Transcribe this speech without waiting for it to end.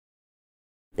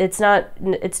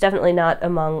it's definitely not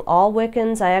among all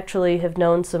Wiccans. I actually have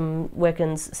known some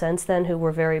Wiccans since then who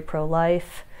were very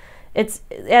pro-life. It's,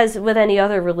 as with any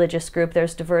other religious group,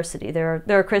 there's diversity. There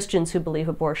are Christians who believe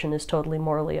abortion is totally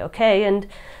morally okay, and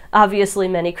obviously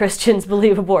many Christians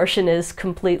believe abortion is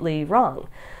completely wrong.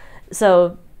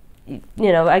 So, you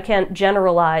know, I can't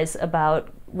generalize about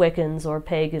Wiccans or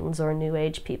pagans or New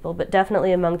Age people, but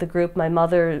definitely among the group my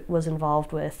mother was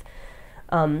involved with,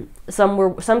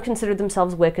 some considered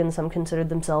themselves Wiccan, some considered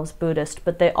themselves Buddhist,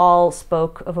 but they all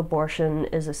spoke of abortion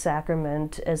as a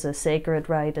sacrament, as a sacred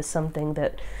rite, as something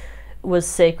that was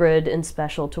sacred and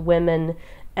special to women,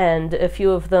 and a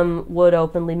few of them would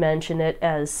openly mention it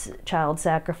as child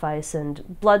sacrifice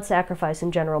and blood sacrifice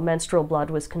in general. Menstrual blood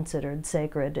was considered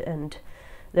sacred, and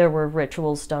there were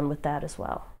rituals done with that as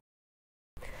well.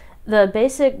 The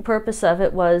basic purpose of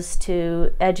it was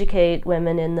to educate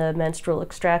women in the menstrual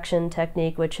extraction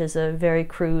technique, which is a very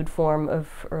crude form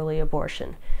of early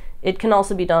abortion. It can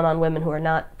also be done on women who are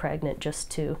not pregnant,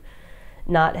 just to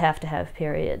not have to have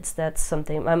periods. That's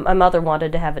something, my mother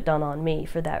wanted to have it done on me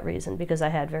for that reason, because I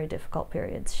had very difficult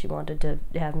periods. She wanted to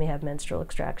have me have menstrual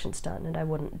extractions done, and I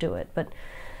wouldn't do it. But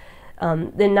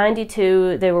in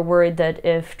 '92, they were worried that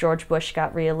if George Bush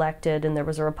got reelected and there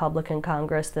was a Republican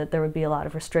Congress, that there would be a lot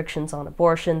of restrictions on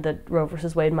abortion, that Roe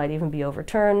versus Wade might even be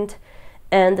overturned,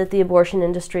 and that the abortion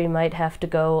industry might have to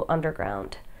go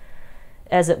underground.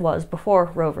 As it was before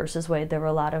Roe versus Wade, there were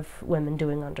a lot of women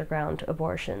doing underground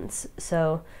abortions.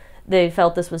 So they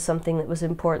felt this was something that was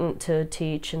important to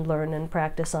teach and learn and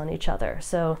practice on each other.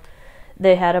 So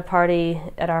they had a party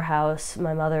at our house,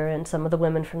 my mother and some of the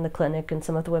women from the clinic and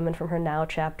some of the women from her NOW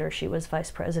chapter. She was vice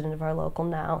president of our local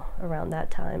NOW around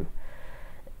that time.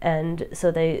 And so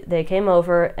they came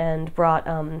over and brought,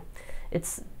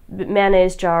 it's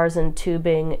mayonnaise jars and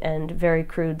tubing and very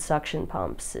crude suction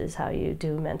pumps is how you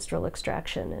do menstrual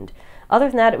extraction. And other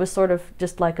than that, it was sort of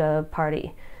just like a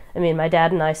party. I mean, my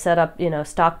dad and I set up, you know,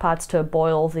 stock pots to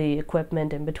boil the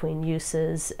equipment in between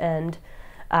uses, and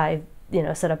I, you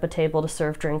know, set up a table to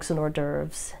serve drinks and hors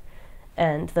d'oeuvres.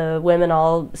 And the women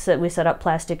we set up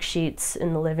plastic sheets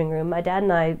in the living room. My dad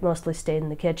and I mostly stayed in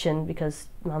the kitchen because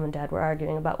Mom and Dad were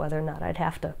arguing about whether or not I'd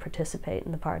have to participate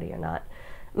in the party or not.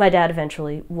 My dad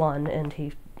eventually won, and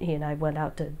he and I went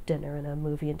out to dinner and a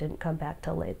movie and didn't come back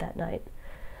till late that night.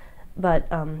 But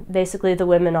basically the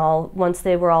women once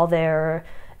they were all there,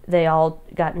 they all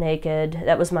got naked.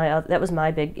 That was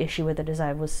my big issue with it, is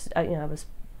I was, you know, I was,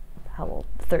 how old,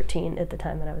 13 at the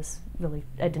time, and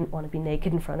I didn't want to be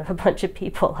naked in front of a bunch of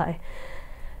people.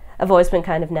 I've always been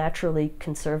kind of naturally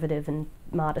conservative and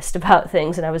modest about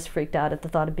things, and I was freaked out at the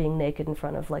thought of being naked in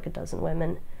front of like a dozen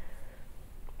women.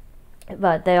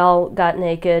 But they all got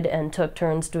naked and took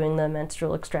turns doing the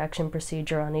menstrual extraction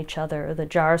procedure on each other. The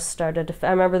jars started to,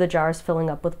 I remember the jars filling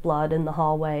up with blood in the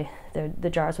hallway. The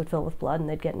jars would fill with blood and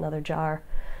they'd get another jar.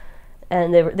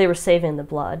 And they were saving the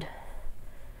blood.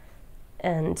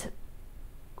 And,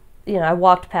 you know, I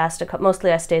walked past,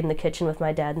 mostly I stayed in the kitchen with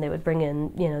my dad, and they would bring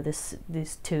in, you know,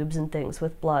 these tubes and things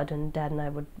with blood, and Dad and I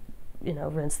would, you know,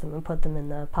 rinse them and put them in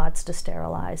the pots to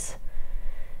sterilize,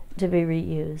 to be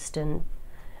reused. And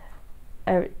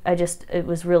it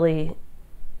was really,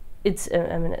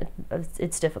 I mean,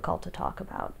 it's difficult to talk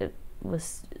about. It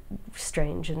was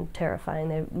strange and terrifying.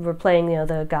 They were playing, you know,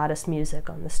 the goddess music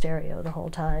on the stereo the whole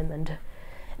time, and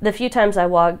the few times I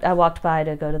walked by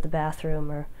to go to the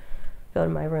bathroom or go to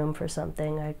my room for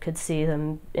something, I could see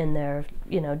them in there,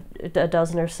 you know, a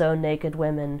dozen or so naked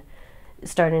women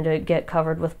starting to get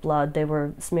covered with blood. They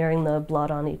were smearing the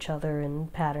blood on each other in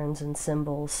patterns and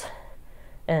symbols.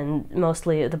 And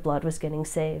mostly the blood was getting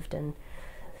saved, and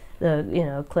the, you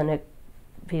know, clinic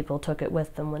people took it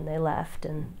with them when they left.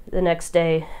 And the next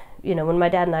day, you know, when my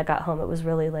dad and I got home, it was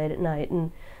really late at night,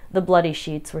 and the bloody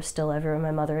sheets were still everywhere.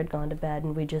 My mother had gone to bed,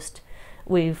 and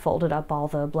we folded up all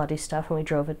the bloody stuff, and we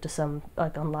drove it to some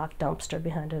like unlocked dumpster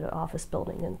behind an office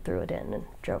building and threw it in and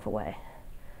drove away.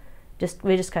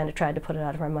 We just kind of tried to put it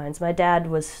out of our minds. My dad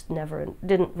was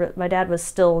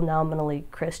still nominally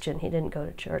Christian. He didn't go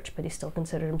to church, but he still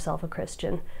considered himself a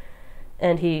Christian.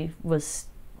 And he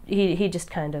just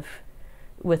kind of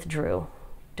withdrew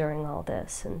during all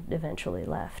this and eventually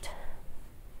left.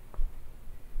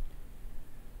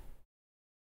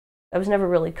 I was never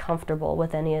really comfortable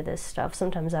with any of this stuff.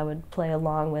 Sometimes I would play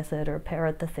along with it or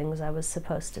parrot the things I was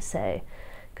supposed to say.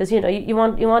 Because, you know, you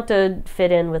want to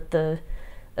fit in with the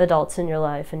adults in your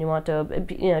life, and you want to,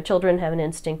 you know, children have an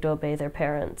instinct to obey their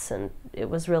parents, and it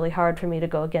was really hard for me to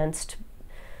go against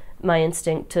my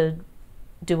instinct to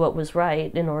do what was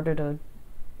right in order to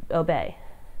obey.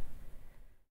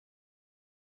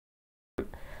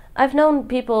 I've known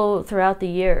people throughout the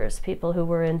years, people who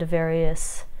were into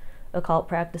various occult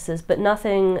practices, but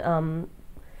nothing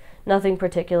nothing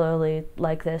particularly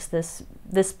like this. This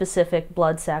specific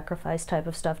blood sacrifice type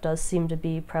of stuff does seem to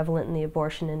be prevalent in the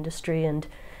abortion industry, and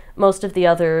most of the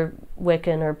other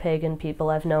Wiccan or pagan people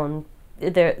I've known,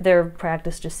 their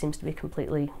practice just seems to be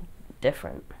completely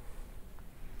different.